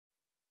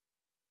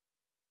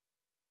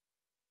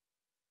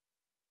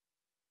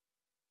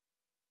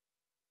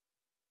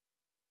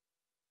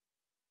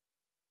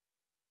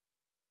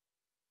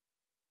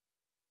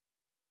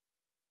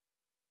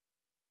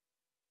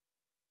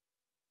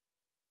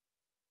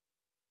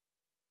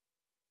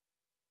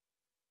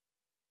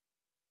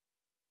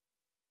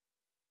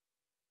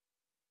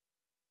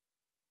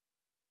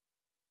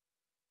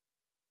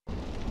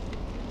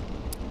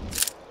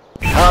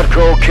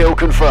Hardcore kill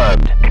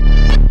confirmed.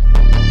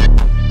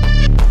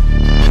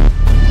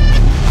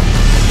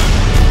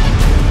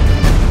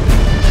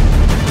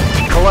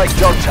 Collect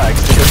dog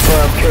tags to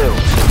confirm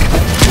kills.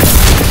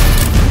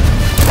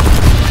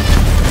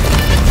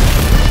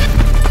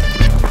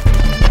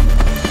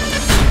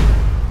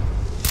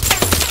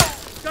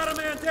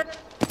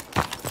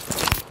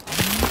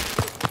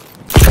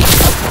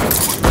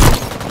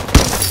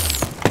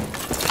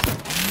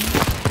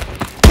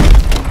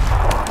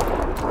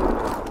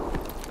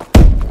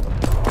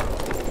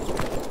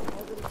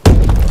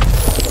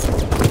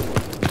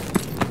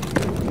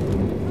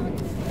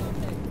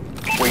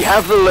 We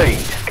have the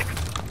lead.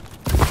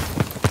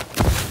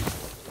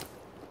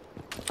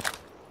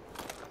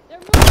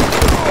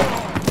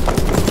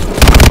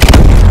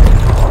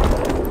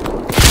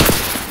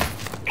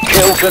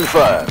 Kill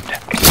confirmed.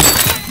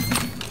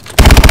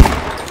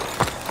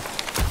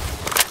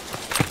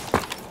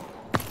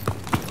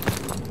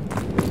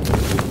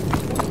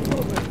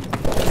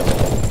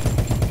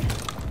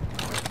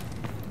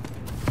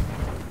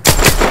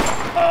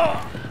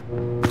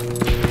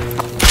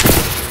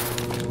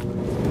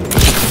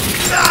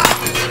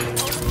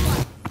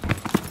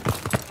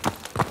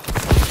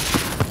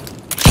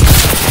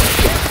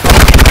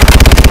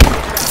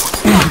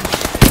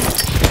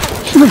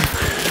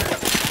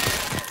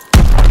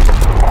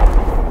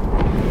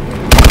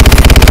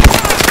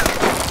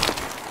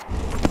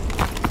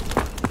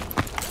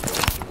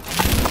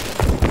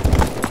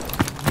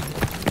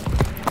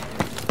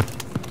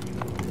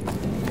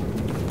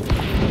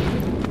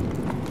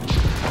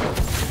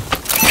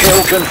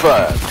 Kill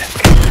confirmed.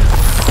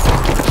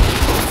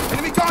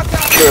 Enemy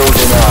contact! Kill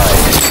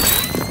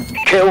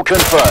denied. Kill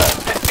confirmed.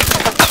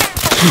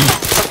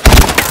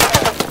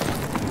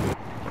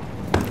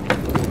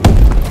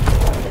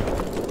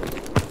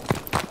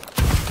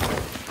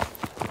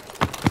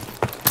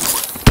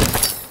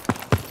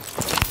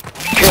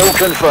 Kill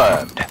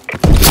confirmed.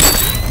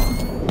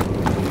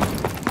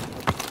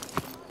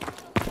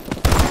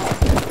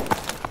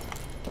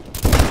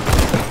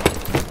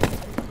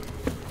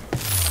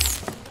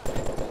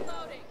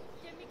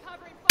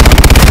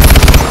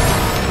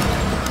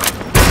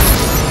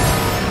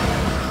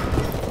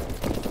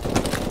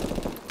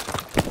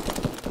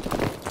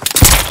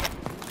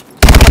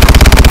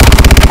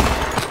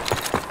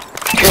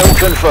 Kill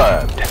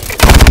confirmed.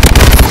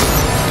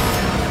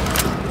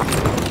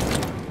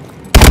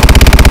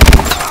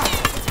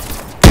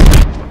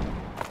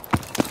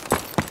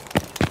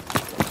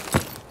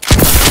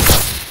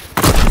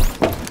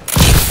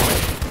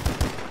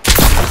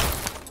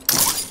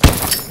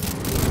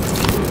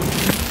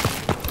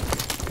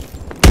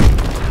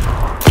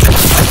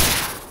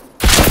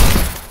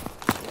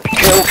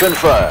 Kill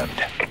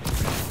confirmed.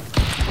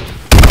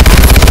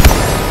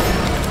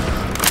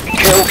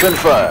 Kill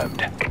confirmed.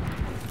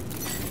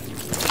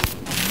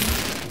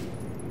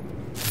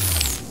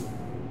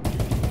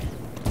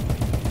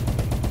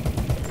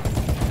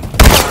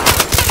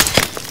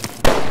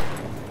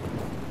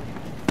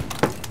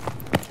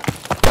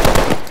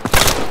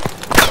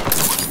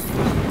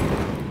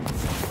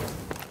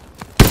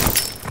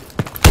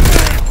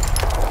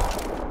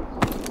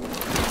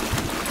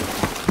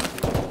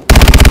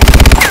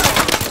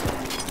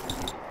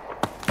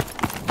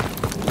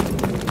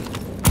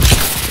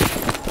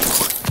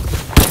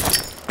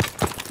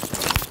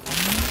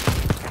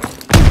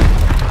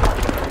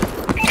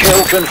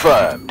 Kill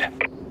confirmed.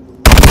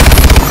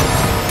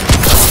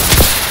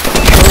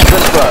 Kill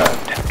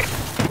confirmed.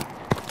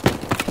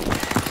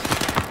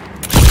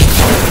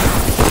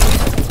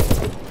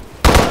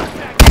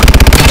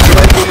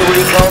 Friendly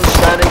recon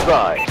standing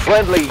by.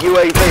 Friendly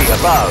UAV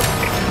above.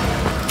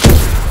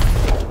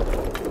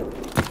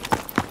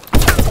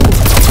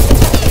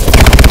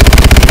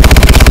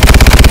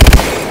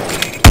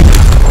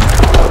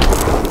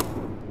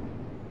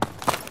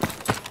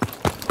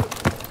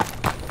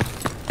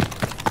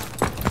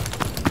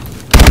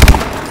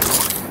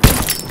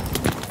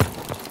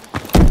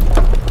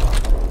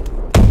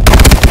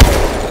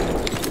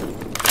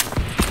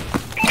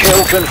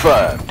 Kill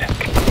confirmed.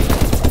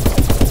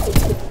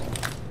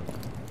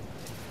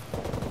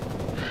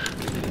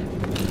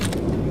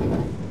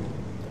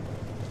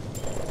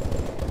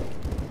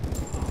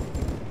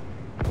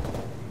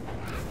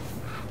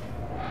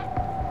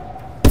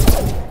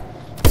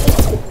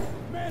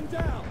 Man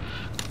down!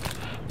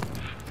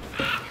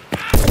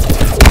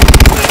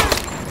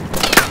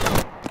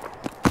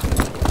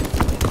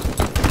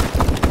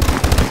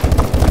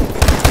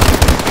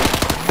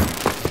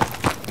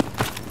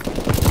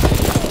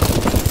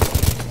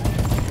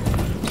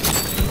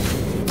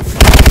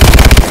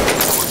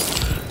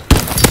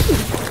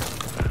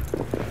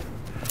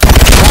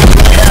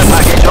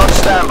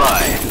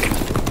 Standby.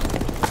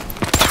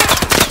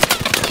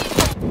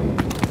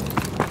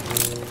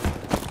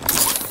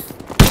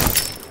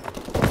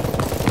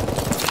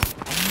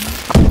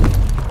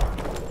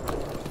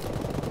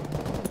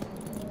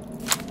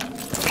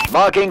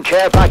 Marking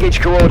care package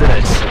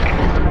coordinates.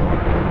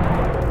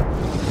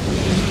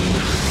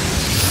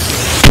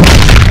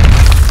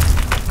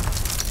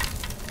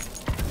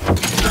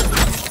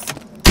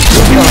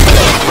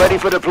 ready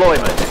for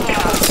deployment.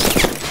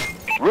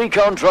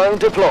 Recon drone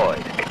deployed.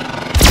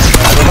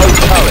 Remote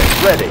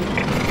turret ready.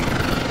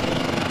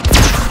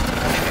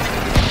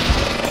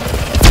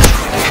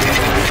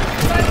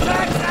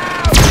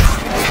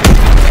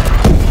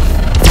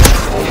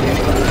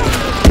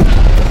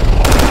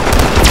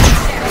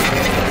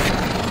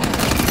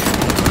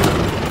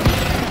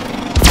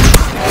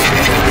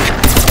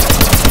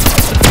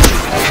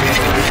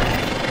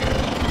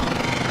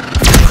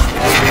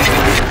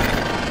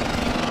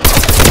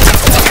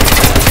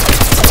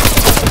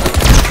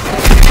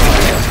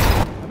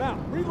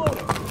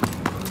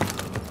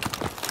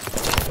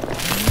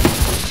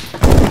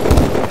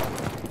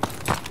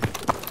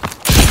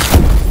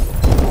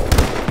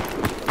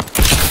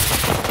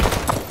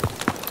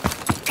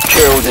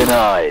 Kill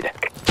denied.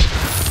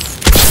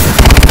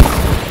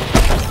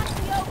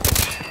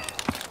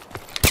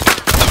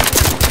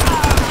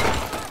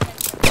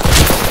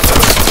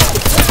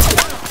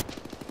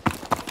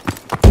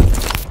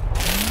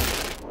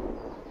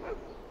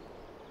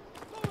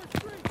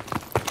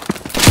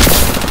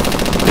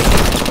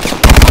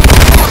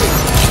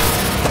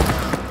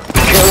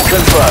 Kill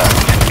confirmed.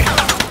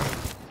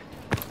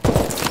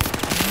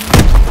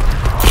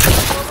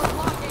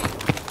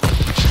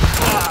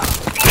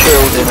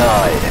 Kill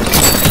denied.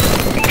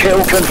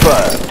 Kill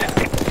confirmed.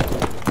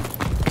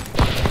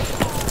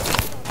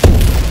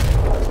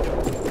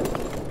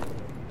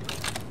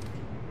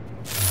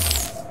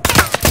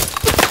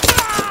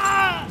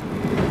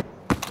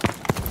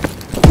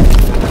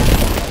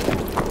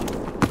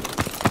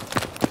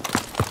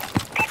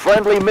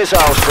 Friendly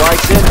missile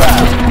strikes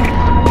inbound.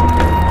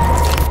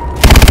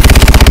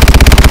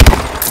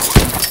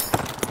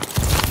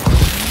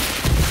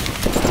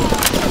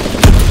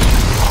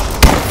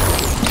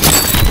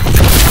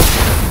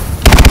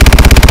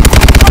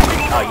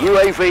 Our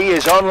UAV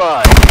is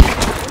online.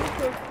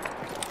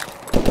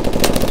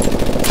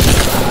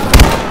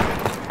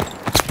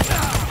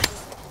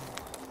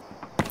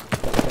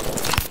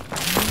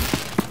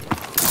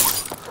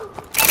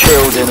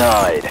 Kill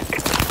denied.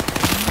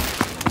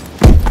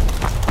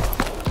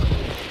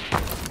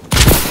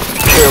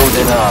 Kill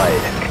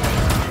denied.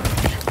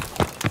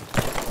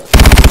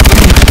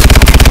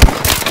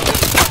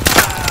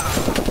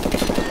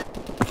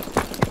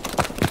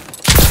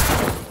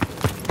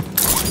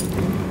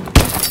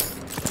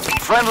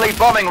 Friendly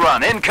bombing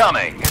run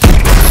incoming.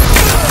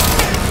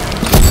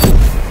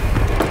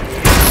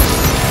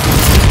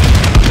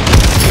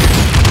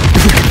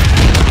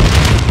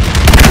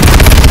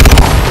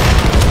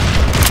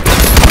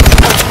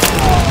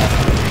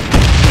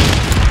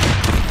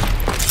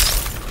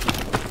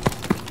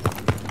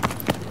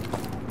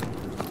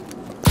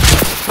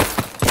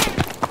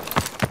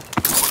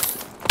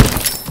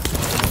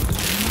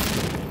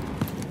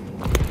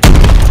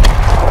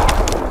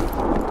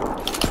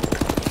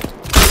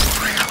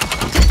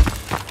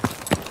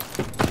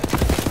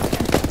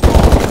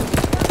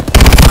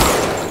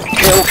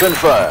 Kill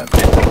confirmed.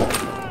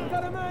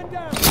 Got a man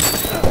down.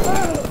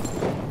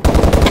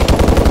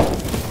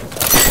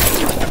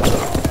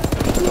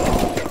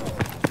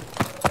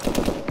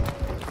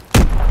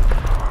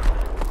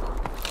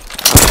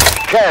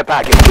 Care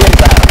package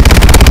inbound.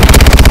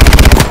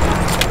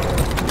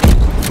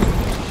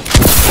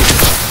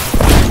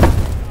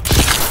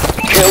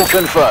 Kill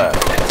confirmed.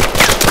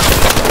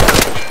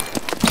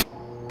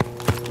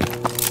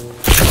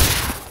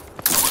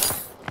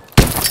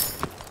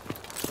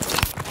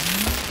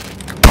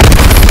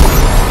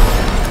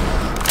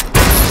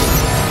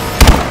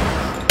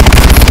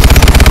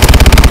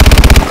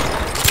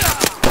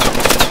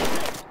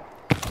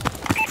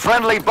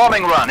 Friendly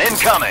bombing run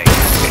incoming.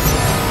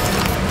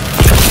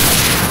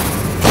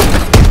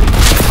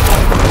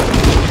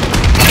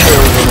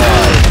 Kill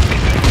denied.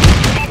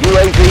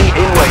 UAV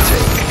in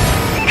waiting.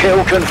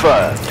 Kill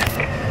confirmed.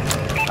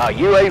 Our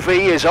UAV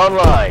is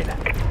online.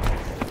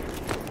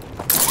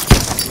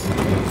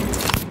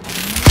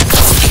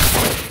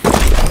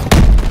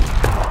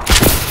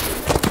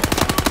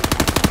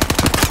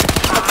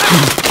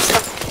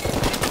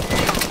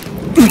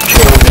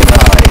 Kill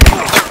denied.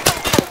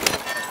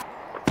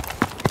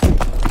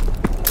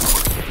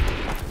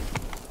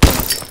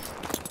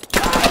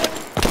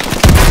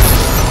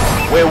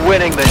 We're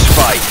winning this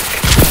fight.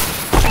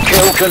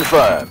 Kill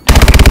confirmed.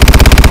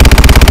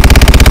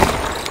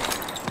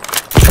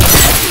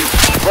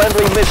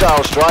 Friendly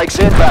missile strikes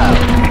inbound.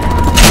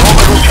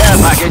 Orbital care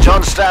package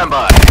on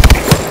standby.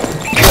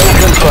 Kill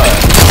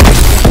confirmed.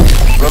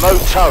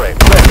 Remote turret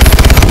ready.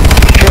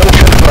 Kill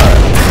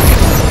confirmed.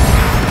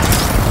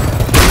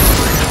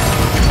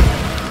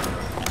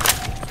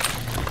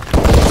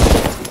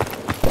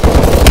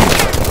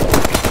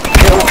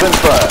 Kill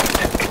confirmed.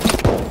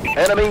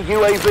 Enemy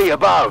UAV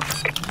above.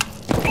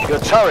 Your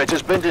turret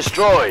has been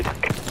destroyed.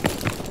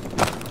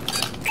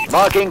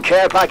 Marking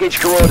care package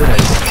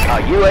coordinates.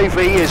 Our UAV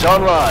is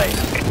online.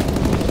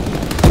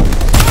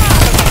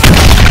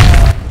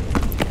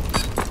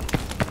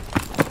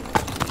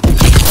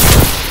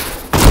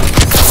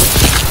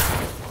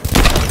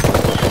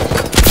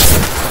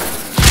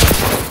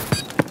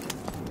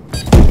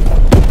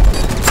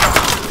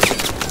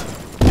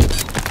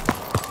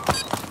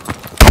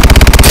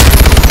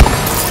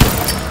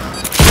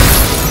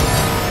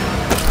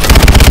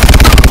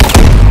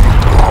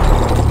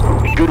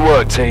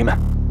 team.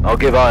 I'll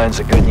give Irons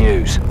the good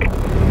news.